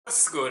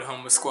What's good,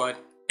 Humble Squad?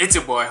 It's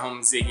your boy Hum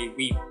Ziggy.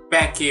 We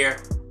back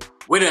here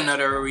with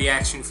another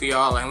reaction for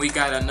y'all, and we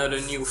got another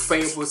new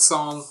FabvL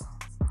song,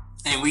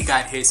 and we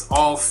got his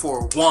All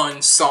For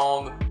One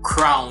song,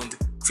 CRØWNED,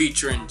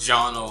 featuring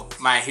Johnald,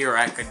 My Hero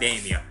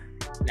Academia.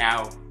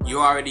 Now, you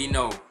already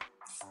know,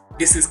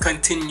 this is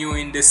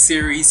continuing the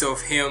series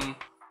of him,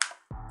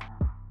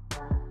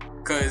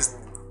 cause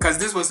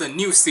this was a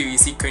new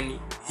series he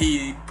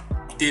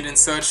did and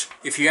such.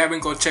 If you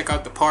haven't, go check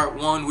out the part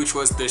 1, which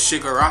was the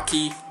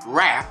Shigaraki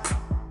rap,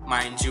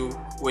 mind you,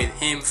 with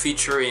him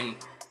featuring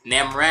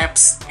Nem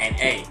Raps. And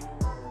hey,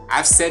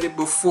 I've said it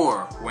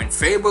before, when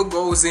FabvL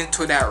goes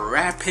into that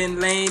rapping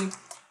lane,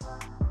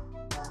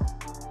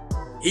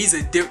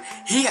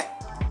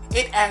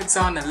 it adds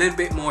on a little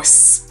bit more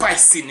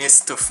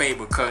spiciness to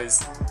FabvL,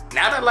 because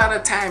not a lot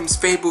of times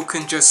FabvL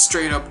can just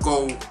straight up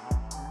go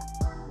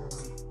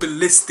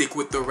ballistic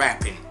with the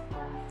rapping.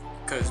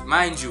 Cause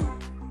mind you,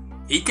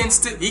 he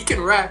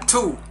can rap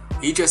too,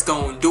 he just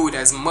don't do it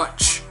as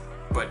much.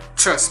 But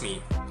trust me,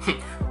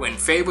 when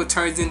FabvL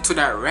turns into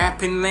that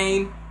rapping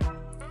lane,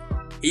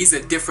 he's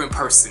a different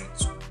person.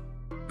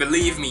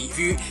 Believe me,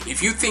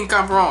 if you think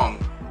I'm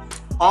wrong,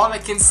 all I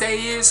can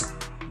say is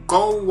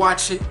go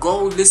watch it,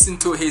 go listen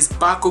to his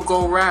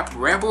Bakugo rap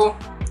Rebel,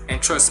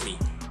 and trust me,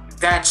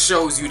 that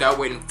shows you that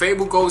when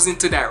FabvL goes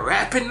into that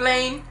rapping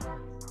lane,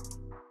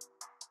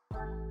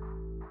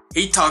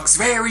 he talks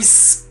very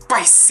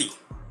spicy.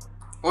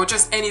 Or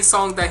just any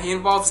song that he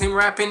involves him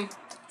rapping,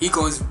 he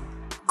goes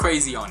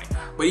crazy on it.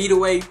 But either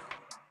way,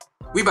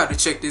 we about to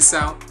check this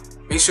out.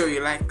 Make sure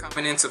you like,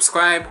 comment, and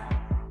subscribe.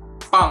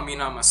 Follow me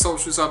on all my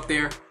socials up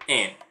there.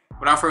 And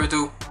without further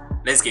ado,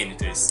 let's get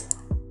into this.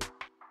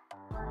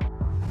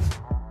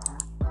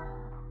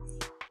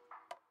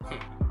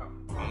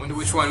 I wonder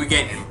which one we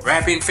getting,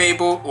 rapping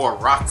FabvL or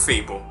rock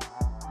FabvL?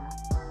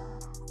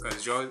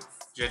 Because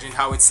judging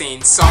how it's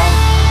saying song,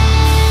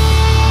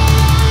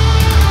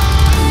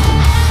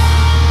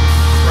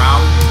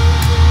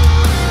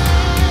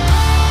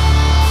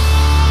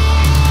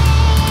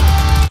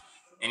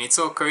 and it's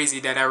so crazy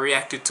that I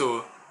reacted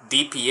to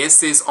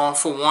DPS's All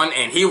For One,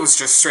 and he was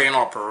just straight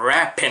up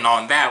rapping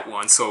on that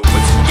one. So what did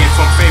we get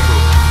from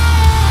FabvL?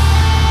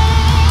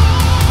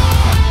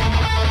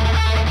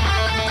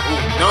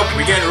 Oh nope,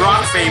 we getting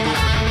rock FabvL.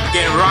 We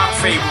getting rock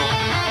FabvL.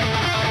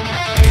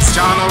 And it's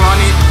Johnald on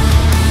it.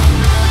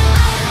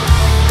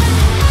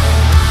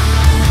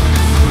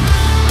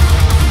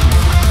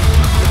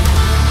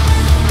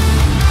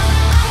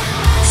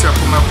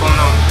 Put my phone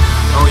on.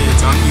 Oh yeah,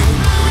 it's on you.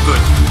 We're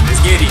good.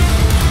 Let's get it.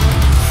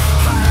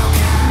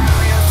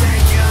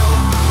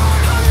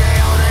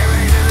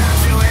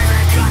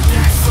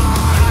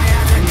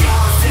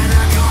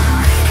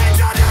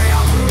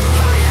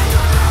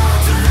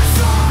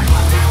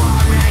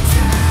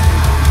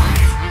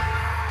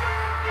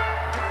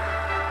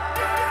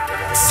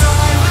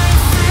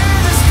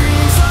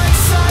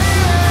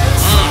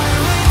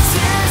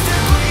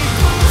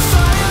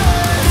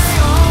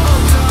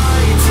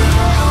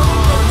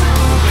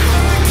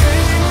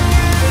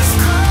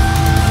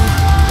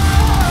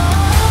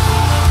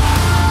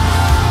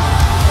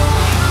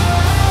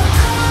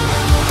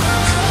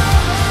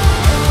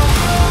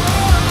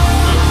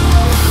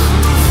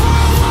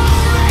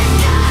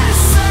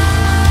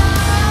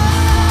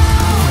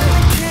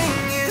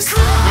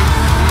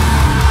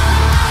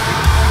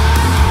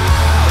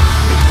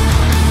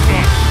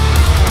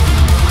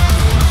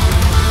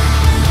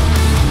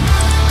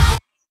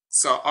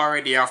 So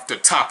already off the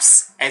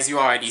tops, as you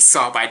already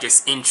saw by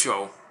just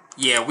intro,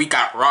 yeah, we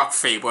got rock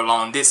FabvL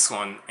on this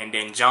one, and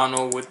then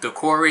Johnald with the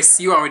chorus.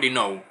 You already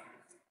know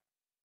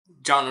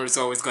Johnald is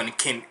always gonna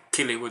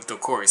kill it with the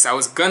chorus. I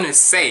was gonna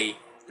say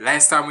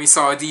last time we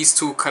saw these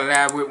two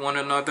collab with one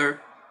another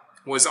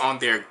was on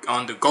the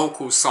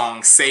Goku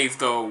song Save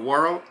the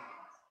World.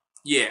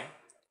 Yeah,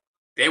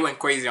 they went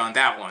crazy on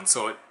that one,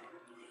 so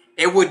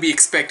it would be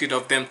expected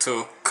of them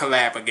to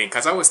collab again,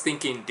 because I was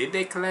thinking, did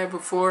they collab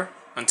before?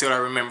 Until I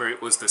remember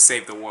it was the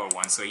Save the World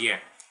one, so yeah.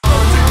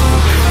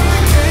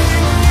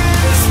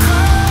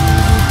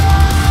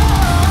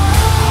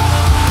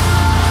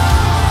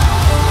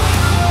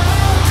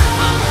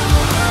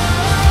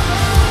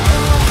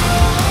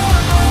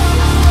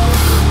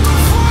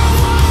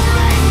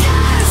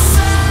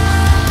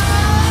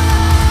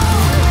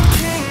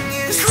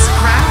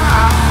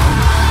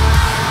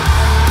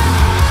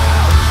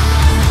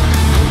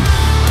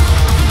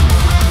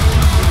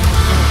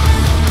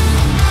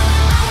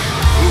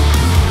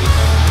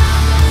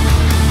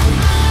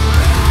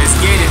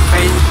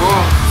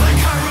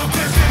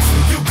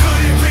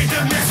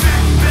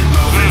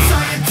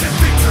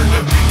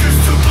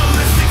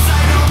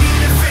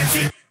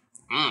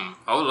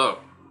 Hold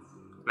up.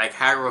 Like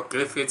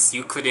hieroglyphics,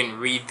 you couldn't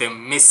read the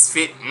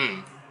misfit?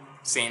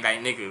 Saying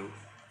like, nigga,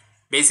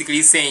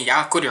 basically saying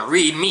y'all couldn't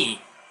read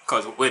me.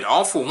 Cause with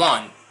All For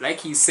One, like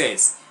he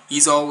says,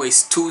 he's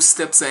always 2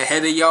 steps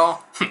ahead of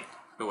y'all.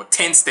 Or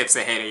 10 steps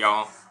ahead of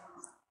y'all.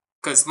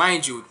 Cause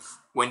mind you,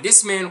 when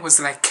this man was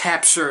like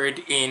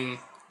captured in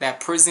that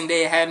prison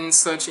they had and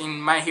such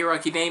in My Hero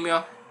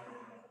Academia,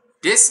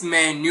 This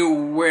man knew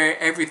where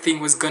everything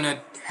was gonna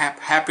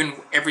happen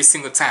every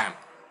single time.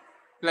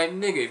 Like,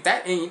 nigga, if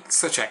that ain't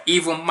such an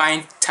evil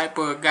mind type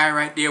of guy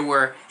right there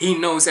where he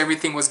knows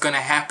everything was gonna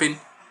happen,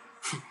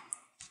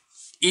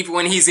 even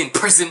when he's in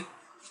prison,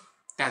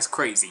 that's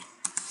crazy.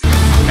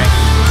 Okay.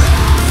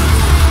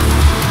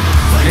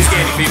 Let's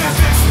get it, people.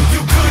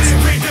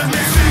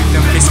 The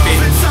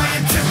misfit.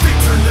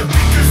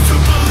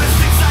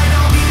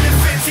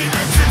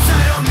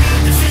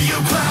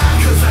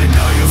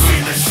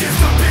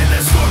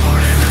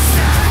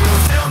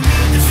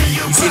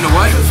 You seen the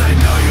what?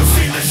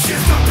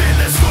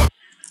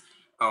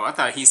 Oh, I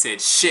thought he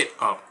said shit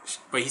up,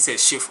 but he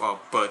said shift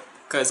up. But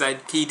cause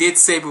he did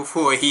say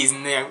before he's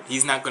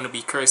not gonna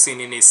be cursing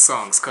in his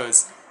songs.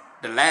 Cause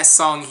the last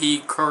song he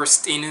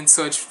cursed in and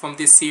such from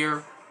this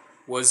year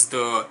was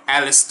the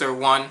Alistair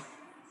one,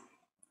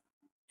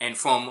 and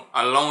from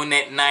Alone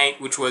at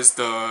Night, which was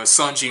the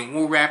Sung Jin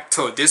Woo rap,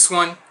 to this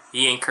one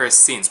he ain't cursed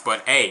since.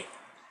 But hey,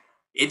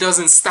 it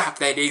doesn't stop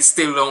that they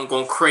still don't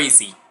go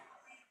crazy.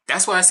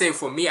 That's why I say,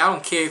 for me, I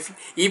don't care if,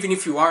 even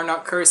if you are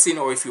not cursing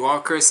or if you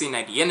are cursing,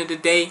 at the end of the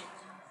day,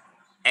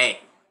 hey,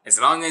 as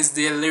long as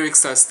the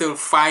lyrics are still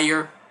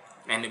fire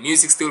and the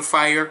music still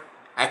fire,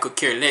 I could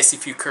care less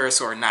if you curse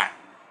or not.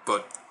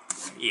 But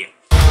yeah,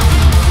 alright,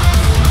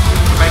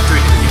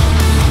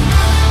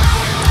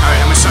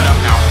 I'm gonna shut up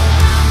now.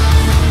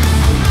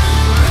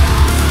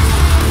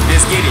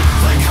 Let's get it.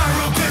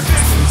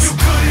 You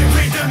couldn't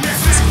read the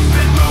message.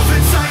 Been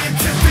moving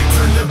scientific,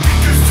 turn the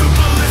beakers to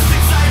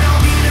ballistics. I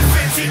don't need a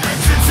fancy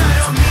entrance, I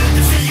don't need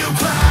to see you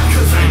clap,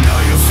 cause I know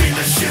you'll see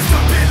the shift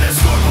up in the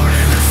scoreboard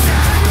and the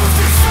stat.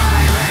 Through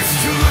silence,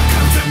 you look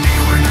up to me,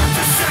 we're not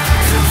the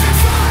same. Through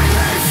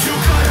silence, you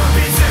gotta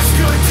be this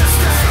good to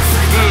stay.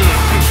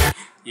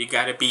 You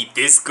gotta be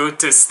this good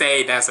to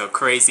stay, that's a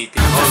crazy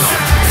thing. Hold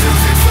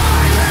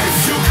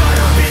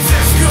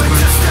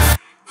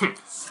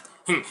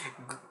on.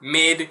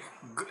 Mid,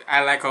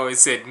 I like how it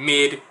said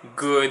mid,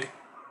 good.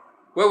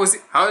 What was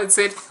it? How it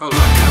said? Hold on.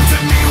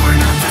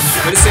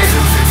 What it said?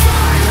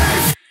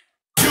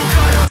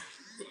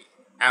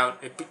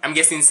 I'm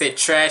guessing it said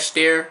trash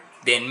there,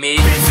 then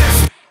mid,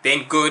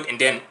 then good, and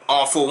then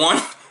awful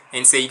one.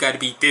 And say you gotta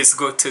be this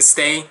good to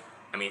stay.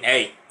 I mean,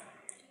 hey,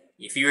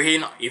 if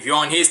you're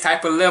on his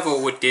type of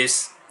level with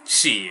this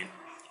shit,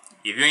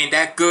 if you ain't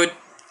that good,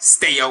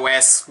 stay your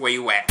ass where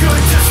you at.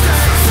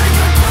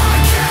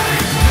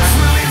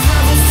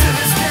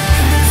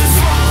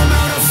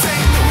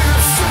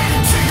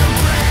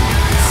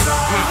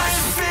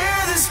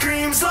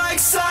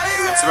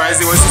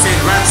 Surprisingly, what's he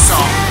saying? Rap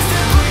song.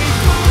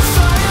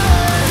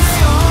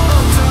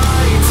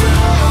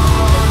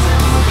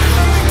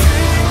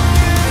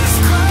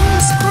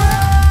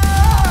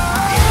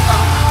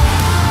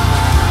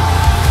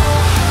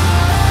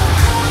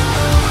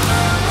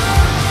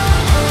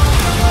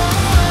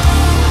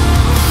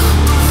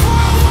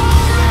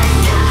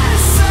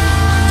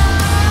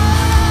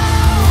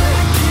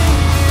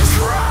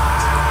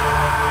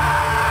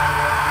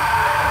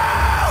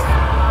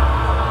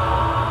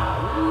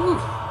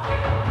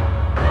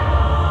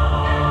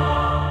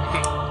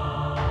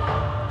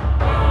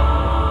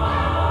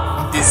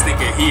 This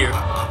nigga here.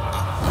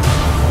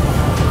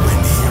 When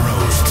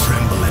heroes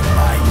tremble at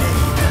my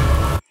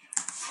name.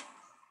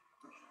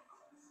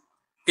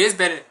 This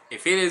better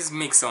if it is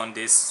mixed on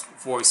this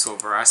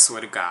voiceover, I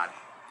swear to God.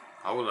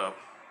 Hold up.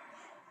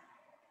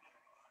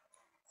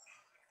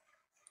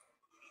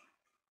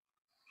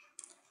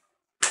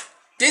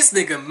 This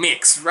nigga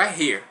mix right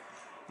here.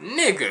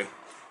 Nigga.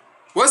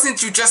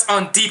 Wasn't you just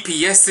on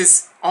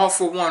DPS's All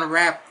For One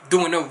rap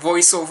doing a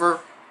voiceover?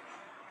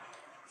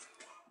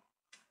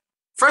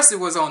 First it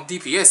was on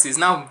DPS's,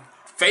 now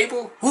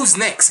FabvL? Who's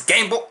next?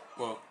 Gameboy?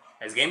 Well,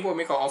 has Gameboy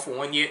make an All For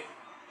One yet?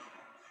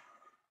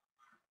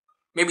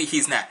 Maybe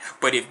he's not.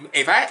 But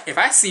if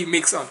I see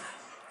Mix on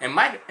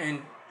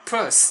and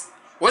plus,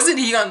 wasn't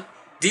he on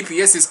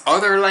DPS's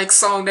other like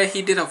song that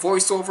he did a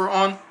voiceover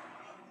on?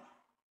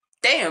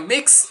 Damn,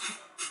 Mix.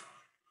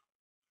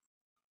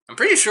 I'm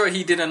pretty sure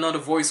he did another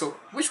voiceover.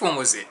 Which one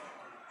was it?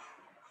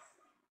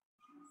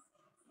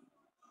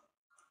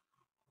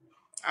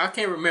 I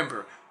can't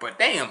remember. But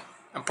damn.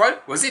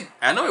 Was it?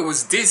 I know it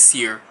was this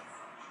year.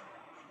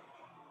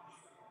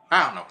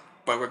 I don't know.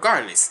 But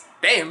regardless.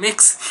 Damn,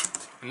 Mix.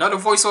 Another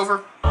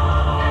voiceover.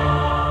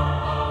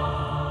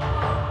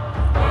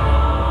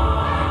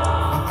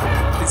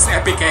 It's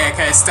epic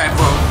ass type of.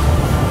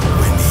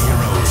 When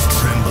heroes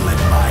tremble at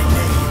my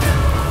name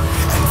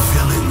and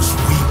villains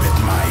weep at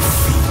my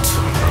feet,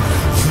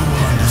 you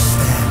will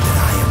understand that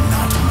I am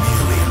not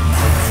merely a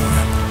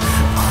man.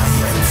 I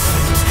am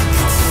fate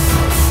itself.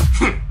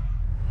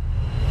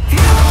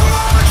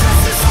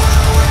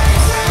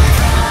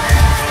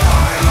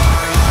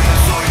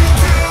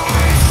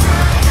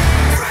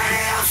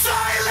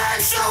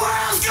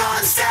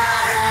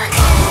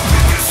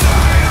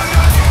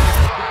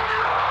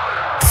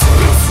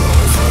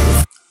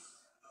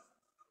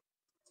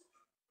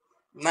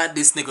 Not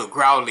this nigga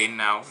growling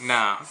now,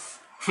 nah.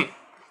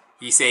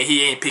 He said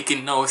he ain't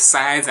picking no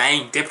sides, I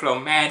ain't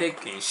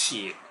diplomatic and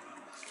shit.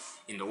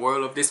 in the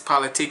world of this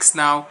politics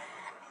now,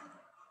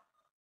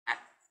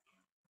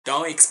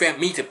 don't expect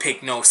me to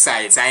pick no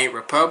sides. I ain't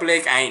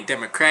Republican, I ain't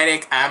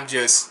Democratic. I'm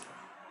just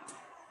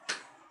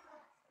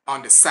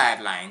on the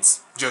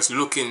sidelines, just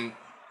looking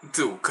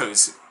through,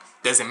 because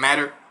doesn't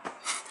matter.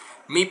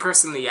 Me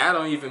personally, I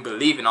don't even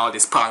believe in all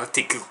this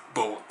political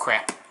bull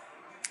crap.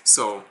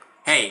 So,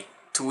 hey,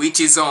 to each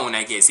his own,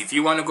 I guess. If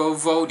you want to go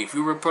vote, if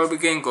you're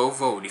Republican, go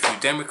vote. If you're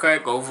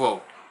Democrat, go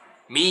vote.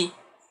 Me,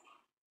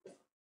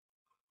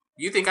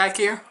 you think I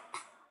care?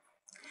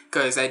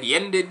 Because at the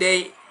end of the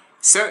day,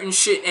 certain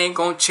shit ain't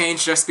gonna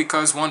change just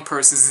because one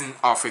person's in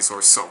office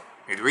or so.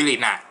 It's really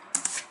not.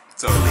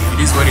 So, it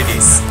is what it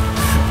is.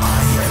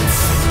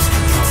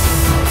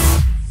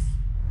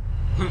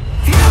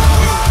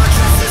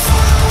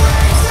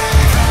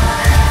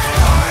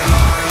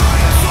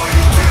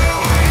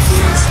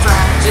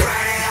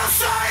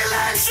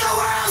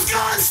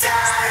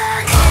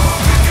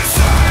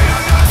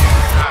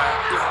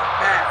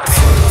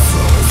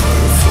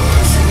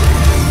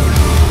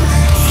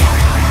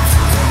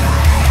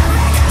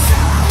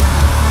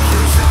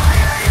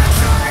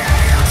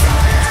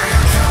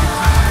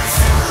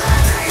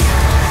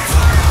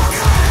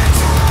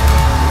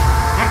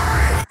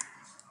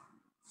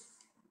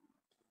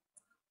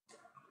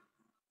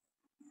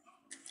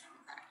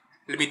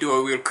 Let me do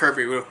a real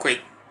curvy real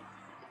quick.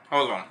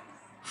 Hold on.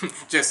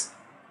 Just,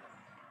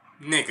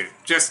 nigga,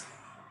 just.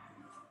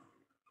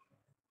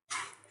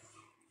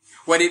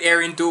 What did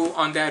Aaron do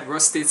on that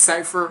Rusted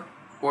Cypher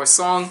or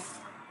song?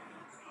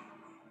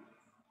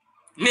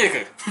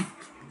 Nigga.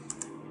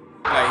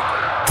 Like,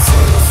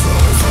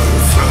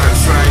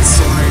 try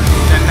so in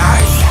the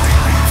night.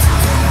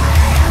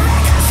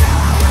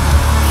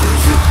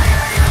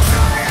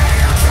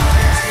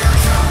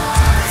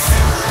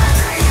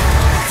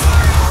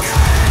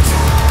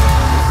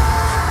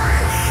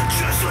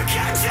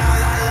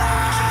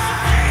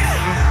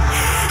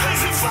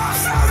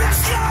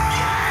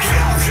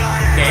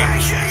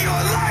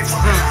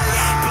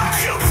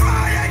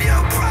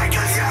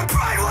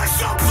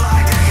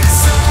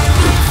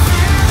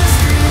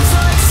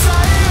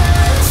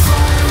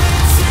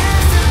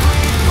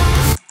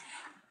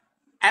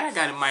 And I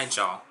gotta mind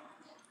y'all,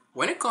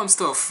 when it comes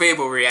to a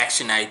FabvL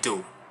reaction I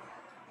do,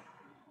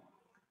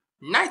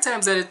 9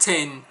 times out of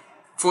 10,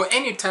 for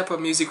any type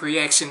of music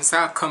reactions,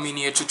 I'll come in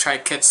here to try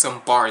to catch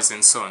some bars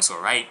and so,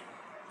 right?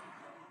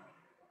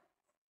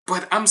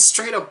 But I'm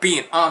straight up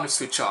being honest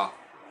with y'all.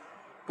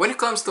 When it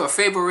comes to a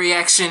FabvL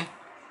reaction,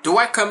 do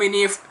I come in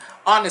here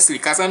honestly?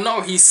 Because I know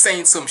he's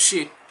saying some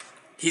shit.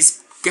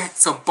 He's got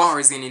some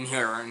bars in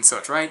here and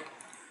such, right?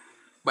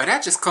 But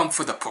that just come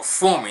for the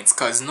performance,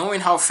 because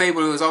knowing how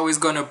FabvL is always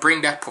going to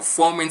bring that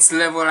performance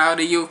level out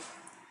of you,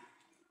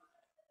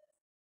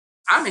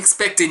 I'm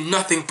expecting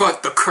nothing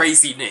but the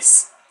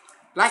craziness.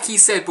 Like he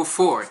said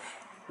before,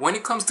 when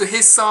it comes to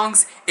his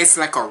songs, it's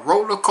like a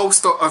roller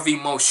coaster of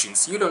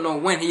emotions. You don't know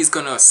when he's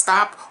going to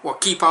stop or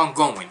keep on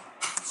going.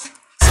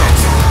 So,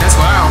 that's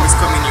what I always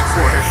come in here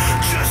for.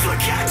 Just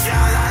look at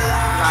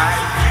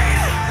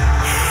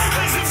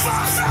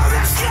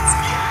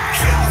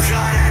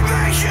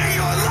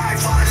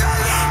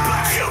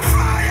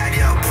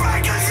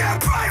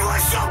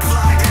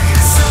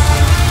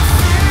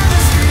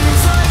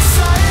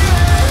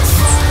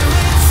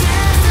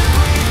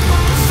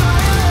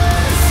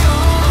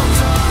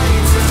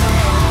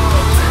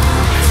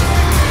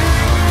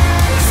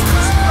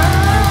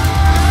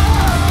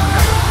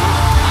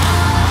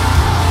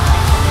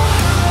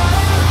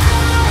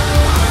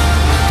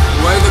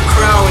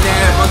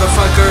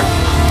motherfucker.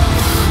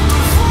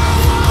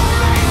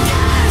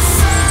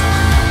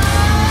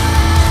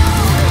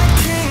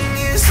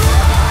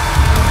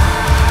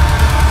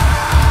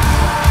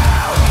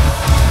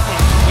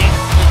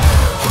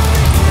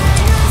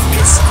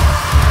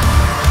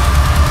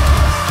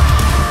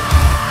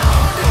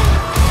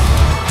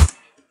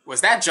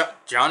 Was that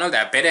Johnald?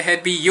 That better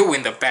had be you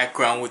in the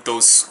background with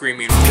those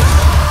screaming.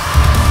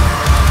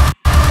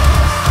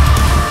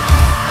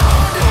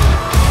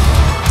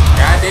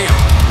 Goddamn.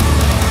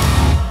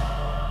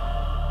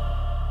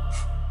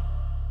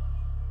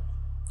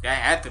 That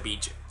had to be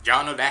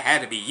Johnald. That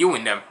had to be you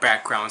in the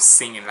background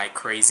singing like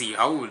crazy.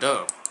 Hold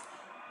up.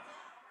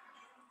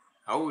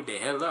 Hold the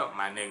hell up,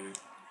 my nigga.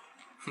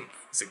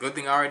 It's a good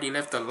thing I already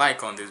left a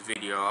like on this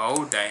video.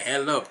 Hold the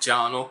hell up,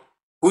 Johnald.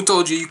 Who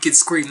told you you could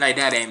scream like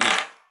that at me?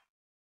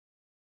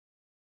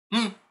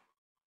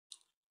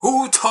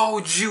 Who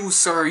told you,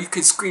 sir, you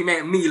could scream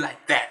at me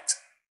like that?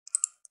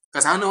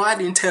 Because I know I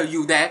didn't tell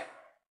you that.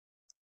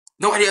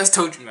 Nobody else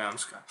told you. Nah, I'm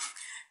just kidding.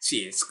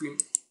 Shit, scream.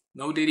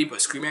 No diddy,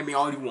 but scream at me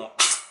all you want.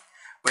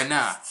 But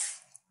nah,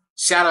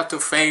 shout out to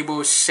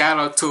FabvL, shout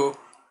out to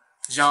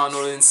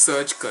Johnald and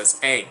such, cause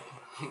hey,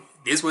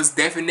 this was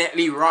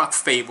definitely rock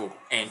FabvL,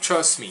 and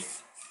trust me,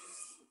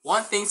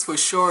 one thing's for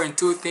sure and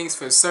two things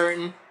for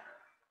certain.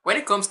 When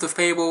it comes to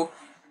FabvL,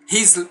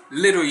 he's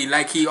literally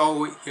like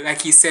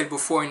he said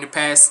before in the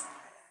past.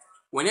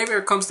 Whenever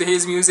it comes to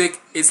his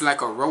music, it's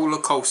like a roller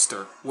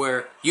coaster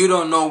where you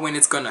don't know when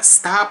it's gonna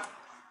stop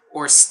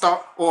or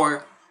start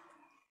or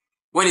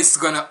when it's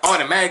gonna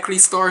automatically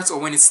start or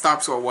when it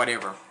stops or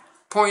whatever.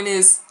 Point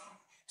is,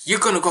 you're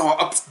gonna go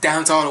up,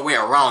 down, all the way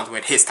around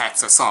with his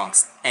types of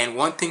songs. And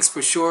one thing's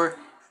for sure,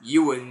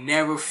 you will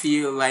never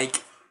feel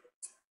like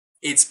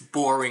it's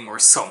boring or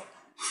so.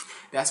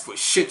 That's for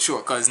shit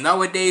sure. Cause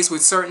nowadays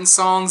with certain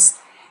songs,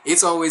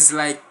 it's always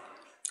like,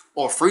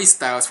 or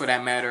freestyles for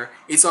that matter,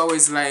 it's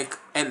always like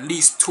at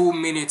least 2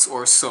 minutes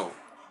or so.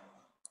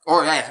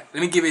 Or let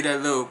me give it a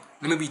little,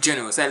 let me be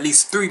generous, at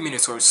least 3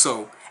 minutes or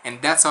so.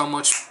 And that's how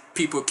much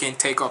people can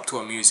take up to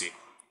a music.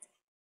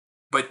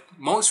 But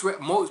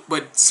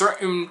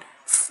certain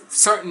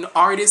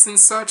artists and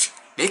such,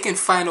 they can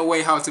find a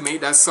way how to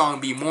make that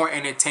song be more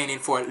entertaining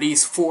for at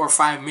least 4 or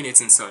 5 minutes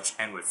and such.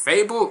 And with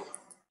FabvL,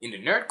 in the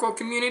nerdcore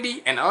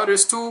community and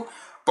others too,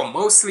 but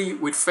mostly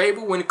with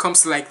FabvL, when it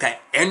comes to like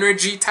that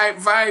energy type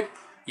vibe,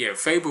 yeah,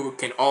 FabvL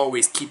can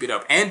always keep it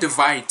up, and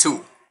Divide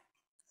too.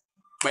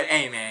 But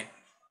hey man,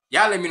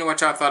 y'all let me know what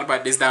y'all thought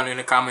about this down in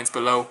the comments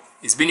below.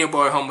 It's been your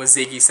boy Homo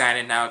Ziggy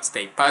signing out.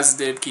 Stay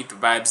positive, keep the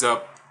vibes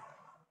up.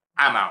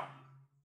 I'm out.